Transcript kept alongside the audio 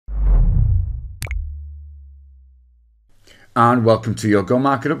And welcome to your Go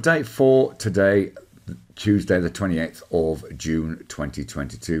Market Update for today, Tuesday the 28th of June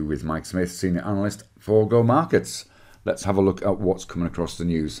 2022 with Mike Smith, Senior Analyst for Go Markets. Let's have a look at what's coming across the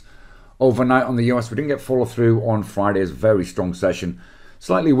news. Overnight on the US, we didn't get follow through on Friday's very strong session.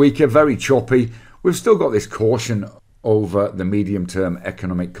 Slightly weaker, very choppy. We've still got this caution over the medium-term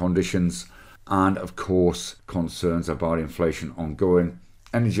economic conditions and, of course, concerns about inflation ongoing.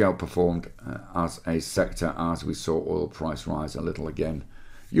 Energy outperformed as a sector as we saw oil price rise a little again.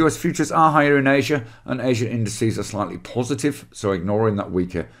 US futures are higher in Asia and Asian indices are slightly positive, so ignoring that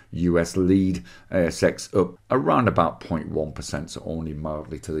weaker US lead, ASX up around about 0.1%, so only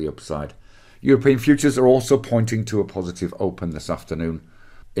mildly to the upside. European futures are also pointing to a positive open this afternoon.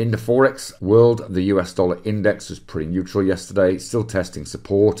 In the Forex world, the US dollar index was pretty neutral yesterday, still testing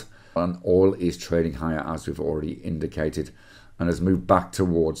support, and oil is trading higher as we've already indicated, and has moved back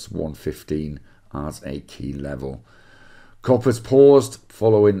towards 115 as a key level. Copper's paused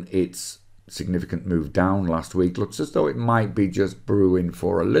following its significant move down last week. Looks as though it might be just brewing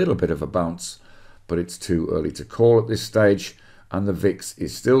for a little bit of a bounce, but it's too early to call at this stage. And the VIX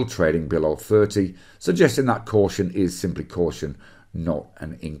is still trading below 30, suggesting that caution is simply caution, not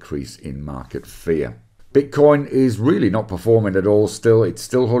an increase in market fear. Bitcoin is really not performing at all still. It's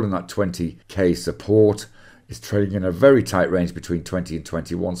still holding that 20k support. It's trading in a very tight range between 20 and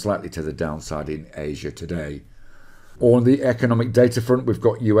 21, slightly to the downside in Asia today. On the economic data front, we've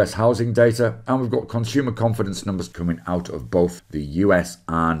got US housing data and we've got consumer confidence numbers coming out of both the US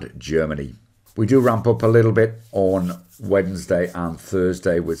and Germany. We do ramp up a little bit on Wednesday and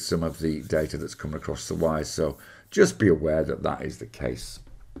Thursday with some of the data that's coming across the wires, so just be aware that that is the case.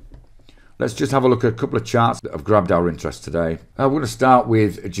 Let's just have a look at a couple of charts that have grabbed our interest today. We're going to start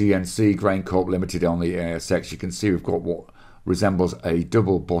with GNC, Grain Corp Limited on the ASX. You can see we've got what resembles a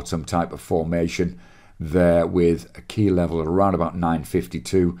double bottom type of formation there with a key level at around about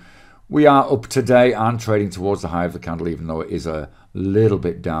 952. We are up today and trading towards the high of the candle, even though it is a little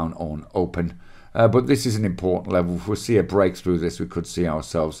bit down on open. But this is an important level. If we see a breakthrough this, we could see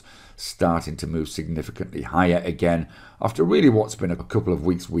ourselves starting to move significantly higher again after really what's been a couple of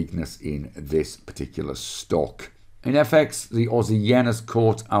weeks' weakness in this particular stock. In FX, the Aussie yen has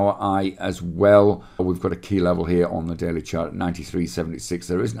caught our eye as well. We've got a key level here on the daily chart at 93.76.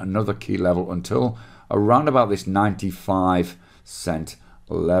 There isn't another key level until around about this 95-cent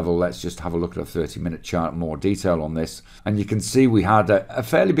level. Let's just have a look at a 30-minute chart, more detail on this. And you can see we had a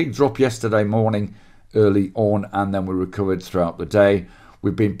fairly big drop yesterday morning early on, and then we recovered throughout the day.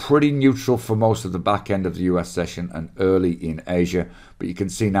 We've been pretty neutral for most of the back end of the US session and early in Asia, but you can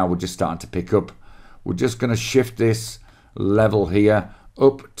see now we're just starting to pick up. We're just going to shift this level here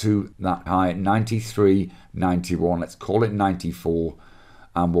up to that high at 93.91. Let's call it 94,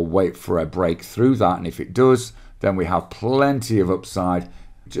 and we'll wait for a break through that. And if it does, then we have plenty of upside.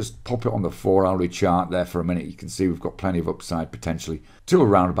 Just pop it on the 4-hourly chart there for a minute. You can see we've got plenty of upside potentially to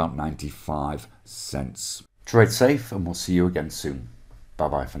around about 95 cents. Trade safe, and we'll see you again soon.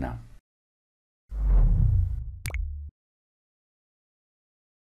 Bye-bye for now.